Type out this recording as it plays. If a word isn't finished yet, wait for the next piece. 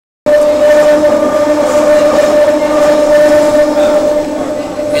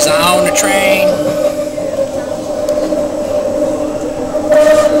a train.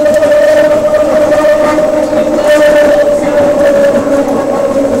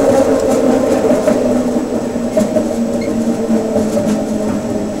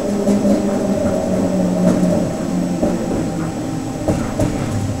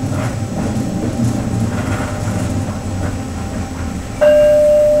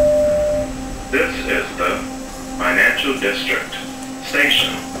 This is the Financial District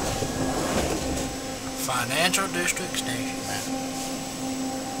Station. Financial District Station, man.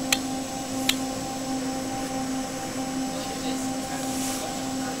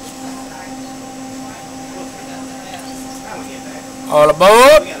 All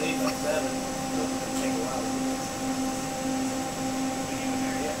aboard.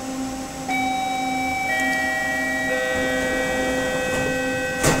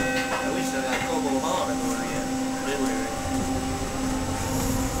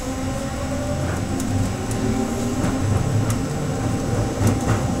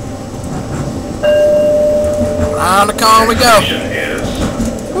 On the car we go. Station is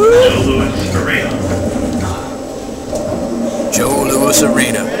Joe Louis Arena. Joe Louis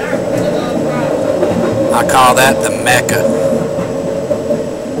Arena. I call that the Mecca.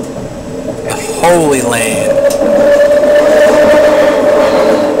 The Holy Land.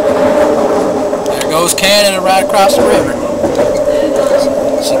 There goes Canada right across the river.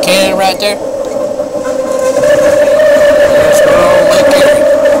 See Canada right there? There's good old Lake Erie.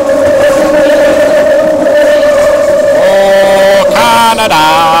 Canada,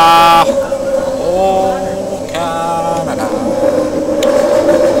 oh Canada.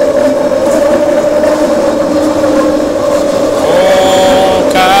 Oh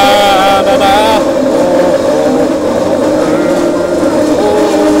Canada, oh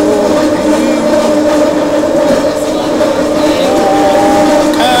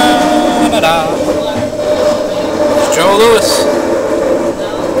Canada. It's Joe Louis.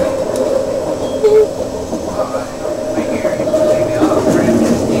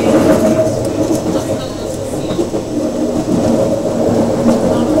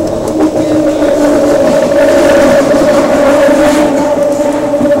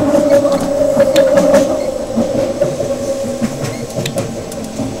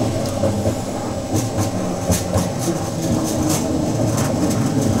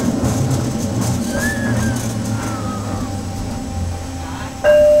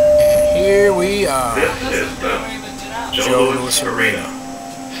 Here we are. This is the Joe Louis Arena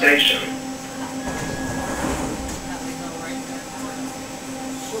Station.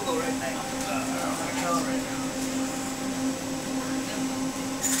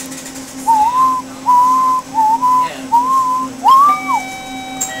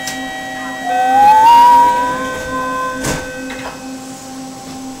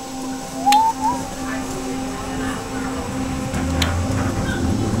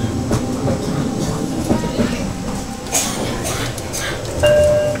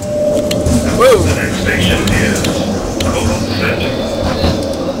 The next station is Cobo Center.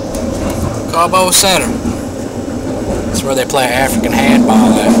 Cobo Center. That's where they play African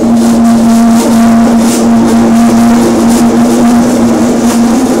handball at.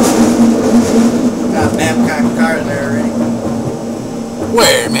 Got damn kind of cars there already.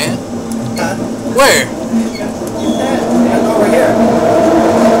 Where, man? Huh? Where? That's over here.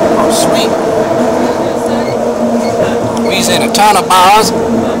 Oh, sweet. We's in a ton of bars.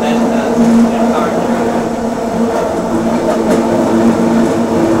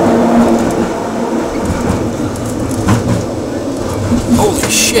 Holy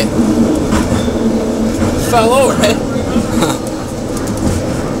shit. Fell over, man.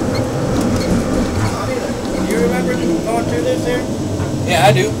 Do you remember going through this here? Yeah,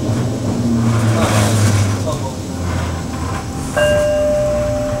 I do.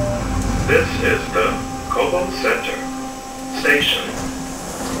 This is the Cobo Center Station.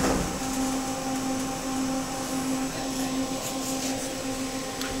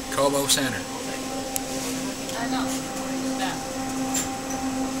 Cobo Center.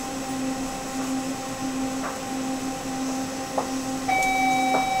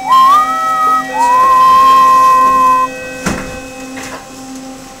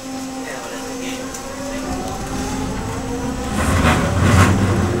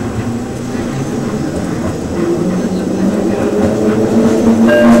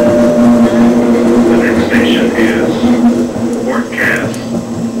 The next station is Fort Cass.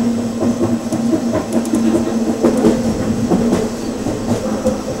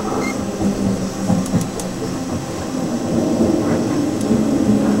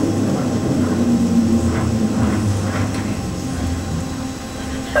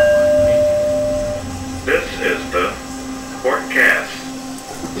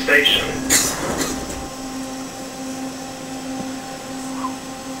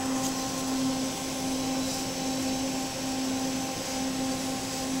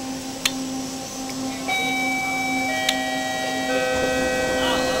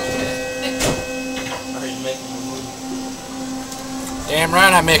 Sam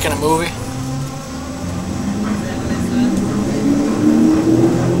Ryan, I'm making a movie.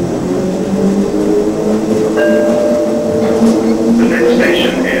 The next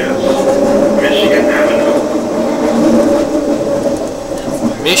station is Michigan Avenue.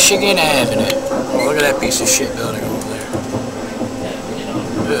 Michigan Avenue. Oh, look at that piece of shit building over there.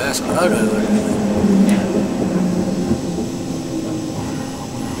 Dude, that's ugly looking.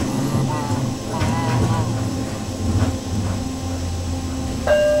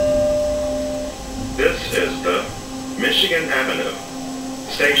 This is the Michigan Avenue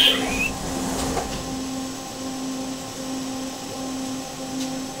station.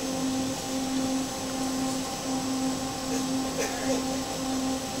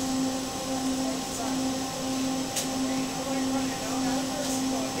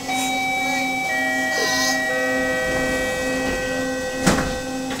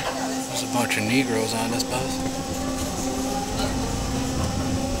 There's a bunch of Negroes on this bus.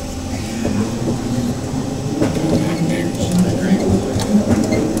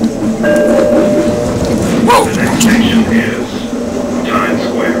 The next station is Times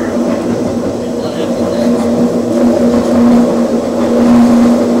Square.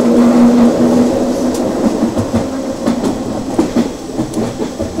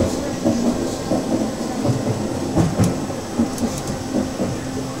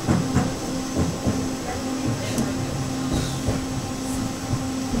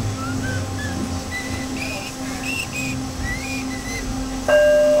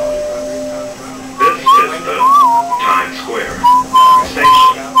 This is the Times Square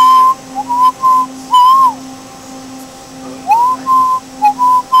station.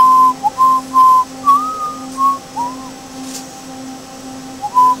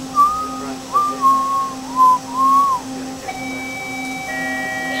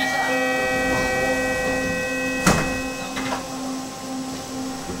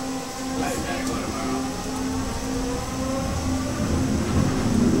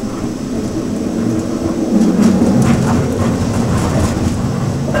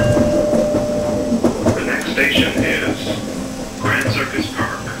 The next station is Grand Circus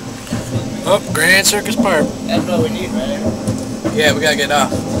Park. Oh, Grand Circus Park. That's what we need, right? Yeah, we gotta get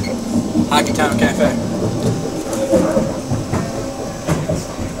off. Hockey Town Cafe.